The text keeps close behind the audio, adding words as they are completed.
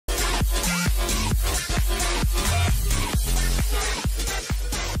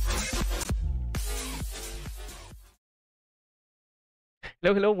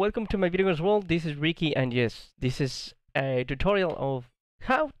Hello, hello, welcome to my video games world. This is Ricky, and yes, this is a tutorial of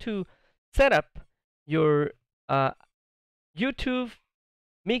how to set up your YouTube,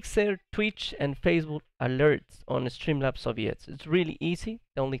 Mixer, Twitch, and Facebook alerts on Streamlabs OBS. It's really easy.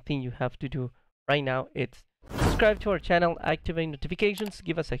 The only thing you have to do right now is subscribe to our channel, activate notifications,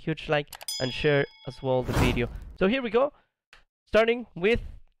 give us a huge like, and share as well the video. So here we go, starting with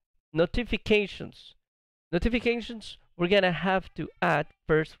notifications. We're gonna have to add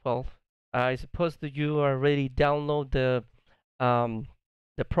first. Well, I suppose that you already download the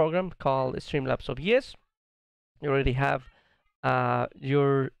program called Streamlabs OBS. You already have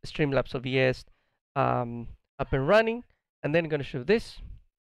your Streamlabs OBS up and running, and then I'm gonna show this.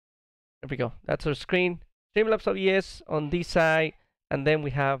 There we go. That's our screen. Streamlabs OBS on this side, and then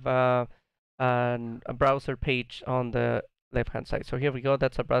we have a browser page on the left-hand side. So here we go.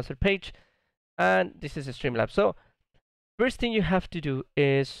 That's a browser page, and this is a Streamlabs. So first thing you have to do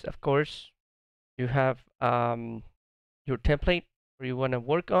is, of course, you have your template where you want to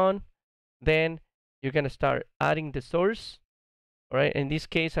work on. Then you're going to start adding the source. All right. In this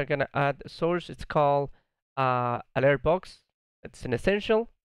case, I'm going to add a source. It's called alert box. It's an essential.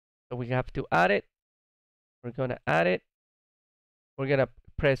 So we have to add it. We're going to add it. We're going to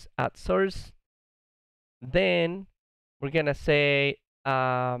press add source. Then we're going to say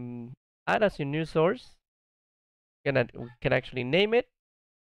add as your new source. We can actually name it.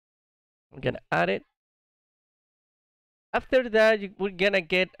 We're gonna add it. After that, we're gonna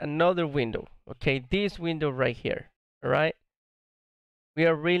get another window. Okay, this window right here. All right. We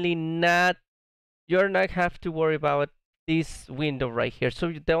are really not. You're not have to worry about this window right here.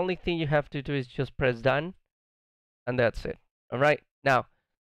 So the only thing you have to do is just press done, and that's it. All right. Now,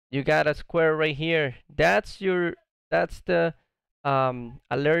 you got a square right here. That's the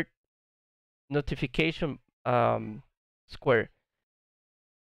alert notification square.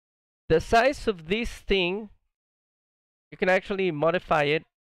 The size of this thing, you can actually modify it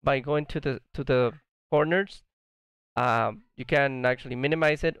by going to the corners. You can actually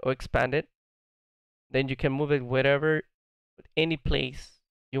minimize it or expand it. Then you can move it wherever, any place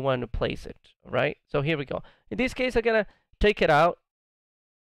you want to place it. All right. So here we go. In this case, I'm gonna take it out.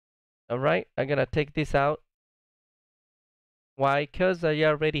 All right. I'm gonna take this out. Why? Because I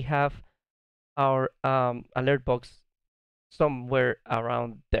already have our alert box somewhere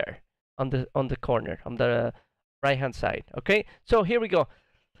around there on the corner, on the right hand side. Okay, so here we go.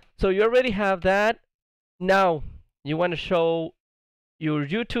 So you already have that. Now you want to show your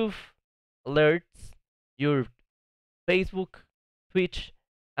YouTube alerts, your Facebook, Twitch,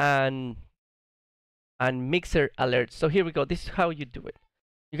 and Mixer alerts. So here we go. This is how you do it.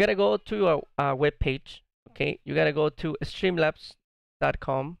 You gotta go to a web page. Okay, you gotta go to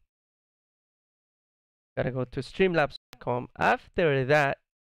streamlabs.com. Gotta go to streamlabs.com. After that,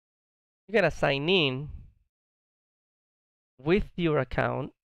 you gotta sign in with your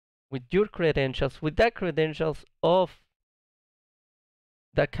account, with your credentials, with that credentials of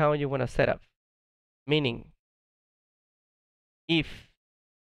the account you want to set up. Meaning, if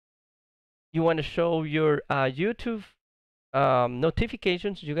you want to show your YouTube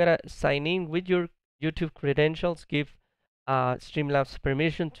notifications, you gotta sign in with your YouTube credentials. Give Streamlabs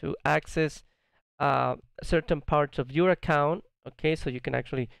permission to access certain parts of your account. Okay, so you can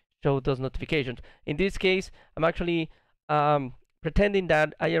actually show those notifications. In this case, I'm actually pretending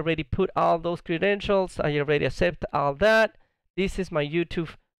that I already put all those credentials. I already accept all that. This is my YouTube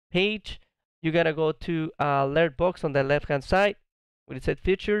page. You gotta go to alert box on the left hand side where it said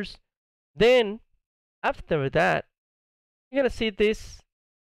features. Then after that, you're gonna see this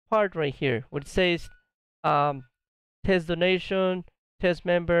part right here where it says test donation, test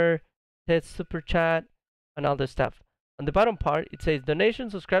member, test super chat, and all this stuff. On the bottom part, it says donation,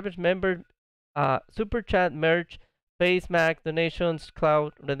 subscribers, member, super chat, merch, face mac, donations,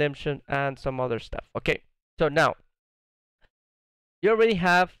 cloud, redemption, and some other stuff. Okay, so now you already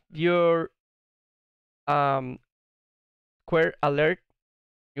have your square alert,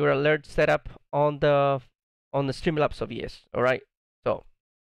 your alert set up on the Streamlabs OBS. All right, so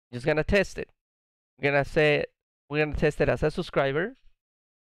just gonna test it. We're gonna test it as a subscriber.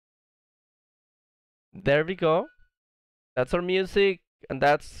 There we go. That's our music, and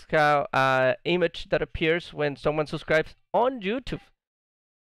that's how image that appears when someone subscribes on YouTube.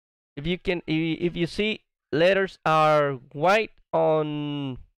 If you see, letters are white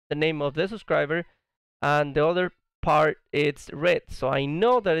on the name of the subscriber, and the other part it's red. So I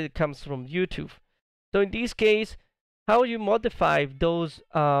know that it comes from YouTube. So in this case, how you modify those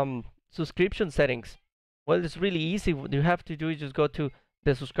subscription settings? Well, it's really easy. What you have to do is just go to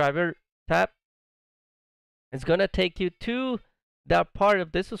the subscriber tab. It's gonna take you to that part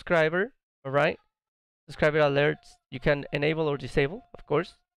of the subscriber, all right? Subscriber alerts, you can enable or disable, of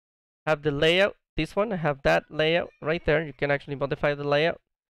course. Have the layout, this one, I have that layout right there. You can actually modify the layout.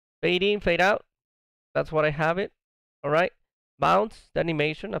 Fade in, fade out. That's what I have it, all right? Bounce, the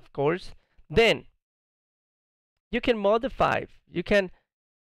animation, of course. Then, you can modify, you can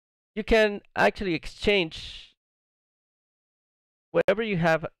actually exchange whatever you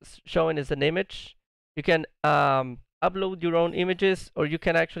have showing as an image. You can upload your own images, or you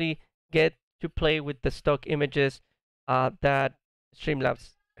can actually get to play with the stock images that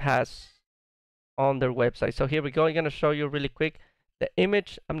Streamlabs has on their website. So here we go. I'm going to show you really quick the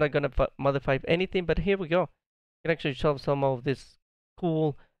image. I'm not going to modify anything, but here we go. You can actually show some of these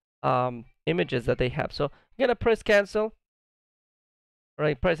cool images that they have. So I'm going to press cancel. All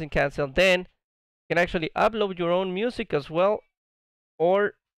right, pressing cancel. Then you can actually upload your own music as well,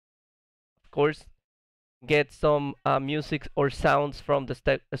 or of course get some music or sounds from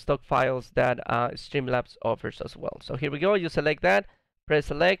the stock files that Streamlabs offers as well. So here we go. You select that, press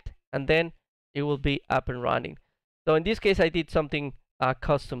select, and then it will be up and running. So in this case, I did something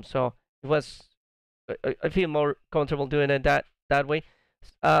custom, so it was I feel more comfortable doing it that way.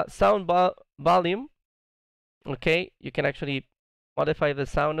 Sound volume. Okay, you can actually modify the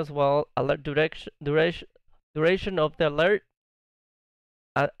sound as well. Alert duration of the alert.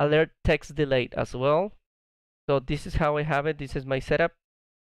 Alert text delayed as well. So this is how I have it. This is my setup.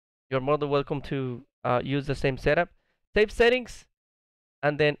 You're more than welcome to use the same setup. Save settings,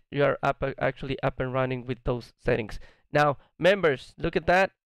 and then you are actually up and running with those settings. Now, members, look at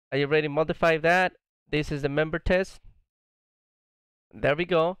that. I already modified that. This is the member test. There we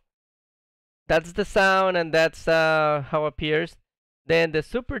go. That's the sound, and that's how it appears. Then the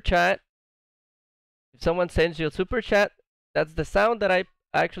super chat. If someone sends you a super chat, that's the sound that I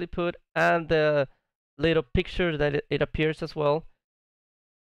actually put, and the little picture that it appears as well.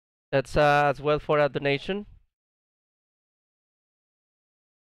 That's as well for a donation.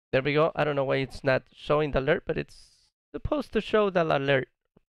 There we go. I don't know why it's not showing the alert, but it's supposed to show the alert.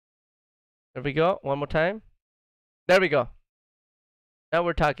 There we go. One more time. There we go. Now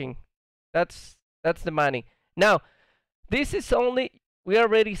we're talking. That's the money. Now, this is only, we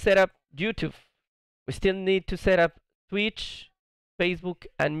already set up YouTube. We still need to set up Twitch, Facebook,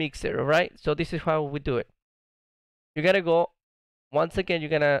 and Mixer, all right? So this is how we do it. You're gonna go, once again, you're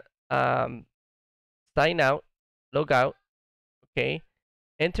gonna sign out, log out, okay?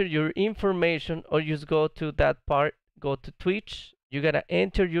 Enter your information, or just go to that part, go to Twitch. You're gonna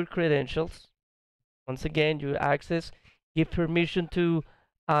enter your credentials. Once again, you access, give permission to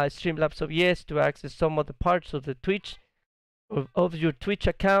Streamlabs of yes to access some of the parts of the Twitch, of your Twitch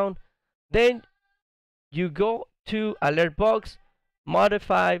account. Then you go to alert box,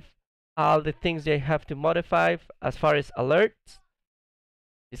 modify all the things they have to modify as far as alerts.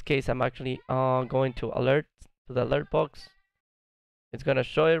 In this case, I'm actually going to alert, to the alert box. It's gonna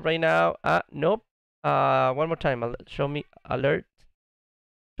show it right now. Nope. One more time. Show me alert.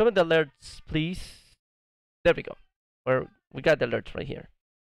 Show me the alerts, please. There we go. We got the alerts right here.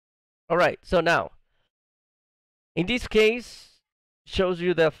 All right. So now, in this case, shows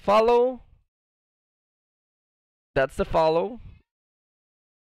you the follow. That's the follow.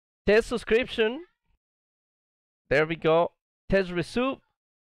 Test subscription. There we go. Test receive.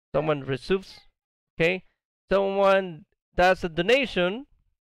 Someone receives. Okay. Someone does a donation.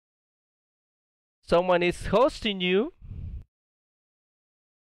 Someone is hosting you.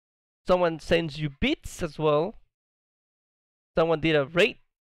 Someone sends you bits as well. Someone did a rate.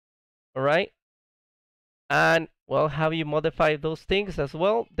 All right. And well, how you modify those things as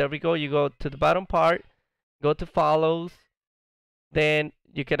well. There we go. You go to the bottom part. Go to follows. Then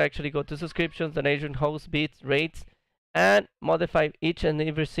you can actually go to subscriptions, donation, host, bits, rates, and modify each and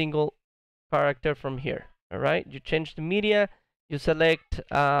every single character from here. All right. You change the media. You select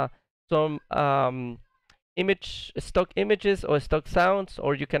some stock images or stock sounds,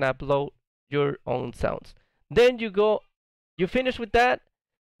 or you can upload your own sounds. Then you go, you finish with that.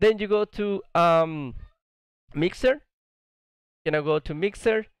 Then you go to Mixer. You're gonna go to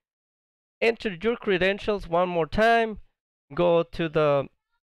Mixer, enter your credentials one more time, go to the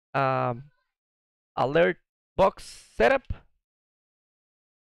alert box setup.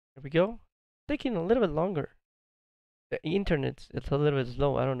 There we go. Taking a little bit longer. The internet, it's a little bit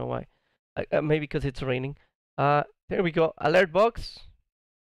slow. I don't know why. Maybe because it's raining. There we go. Alert box.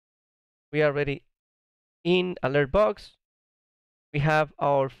 We are ready in alert box. We have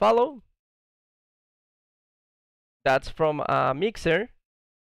our follow. That's from Mixer.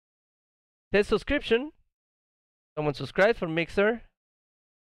 Test subscription. Someone subscribed for Mixer.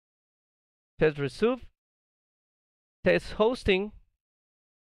 Test receive. test hosting,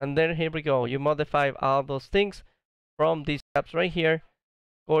 and then here we go. You modify all those things from these tabs right here.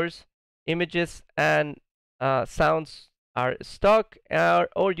 Of course, images and sounds are stock,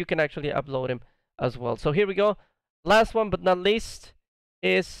 or you can actually upload them as well. So here we go. Last one but not least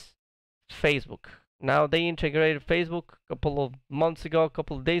is Facebook. Now they integrated Facebook a couple of months ago, a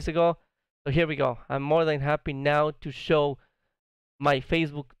couple of days ago. So here we go. I'm more than happy now to show my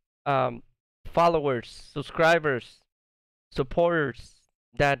Facebook followers, subscribers, supporters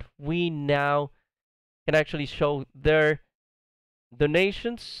that we now can actually show their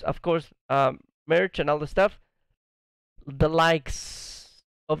donations, of course, merch and all the stuff, the likes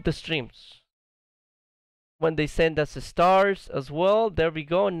of the streams. When they send us the stars as well, there we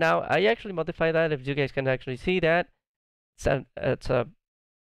go. Now I actually modify that if you guys can actually see that. It's a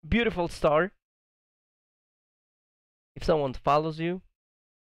beautiful star. If someone follows you,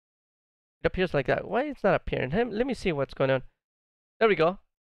 it appears like that. Why it's not appearing? Let me see what's going on. There we go.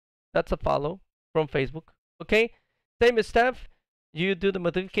 That's a follow from Facebook. Okay, same stuff. You do the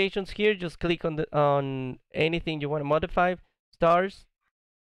modifications here. Just click on anything you want to modify. Stars.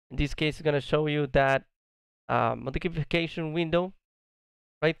 In this case, it's gonna show you that modification window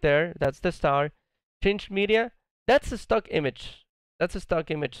right there. That's the star. Change media. That's a stock image. That's a stock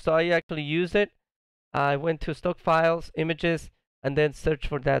image. So I actually used it. I went to stock files, images, and then search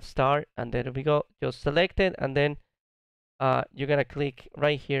for that star, and there we go. Just select it, and then you're gonna click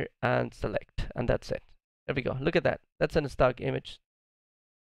right here and select, and that's it. There we go. Look at that. That's a stock image.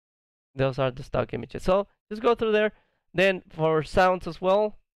 Those are the stock images. So just go through there. Then for sounds as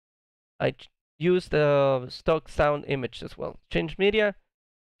well, I use the stock sound image as well. Change media.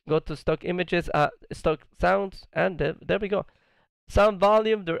 Go to stock images, stock sounds, and there we go. Sound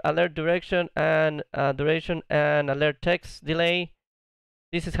volume, alert direction, and duration, and alert text delay.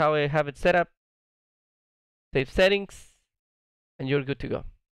 This is how I have it set up. Save settings, and you're good to go.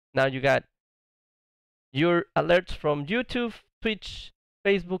 Now you got your alerts from YouTube, Twitch,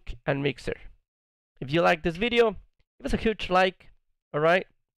 Facebook, and Mixer. If you like this video, give us a huge like. All right,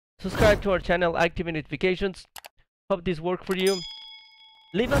 subscribe to our channel, activate notifications. Hope this worked for you.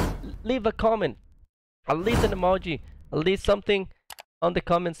 Leave a comment, at least an emoji, at least something on the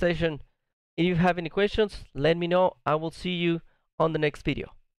comment section. If you have any questions, let me know. I will see you on the next video.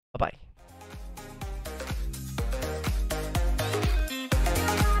 Bye bye.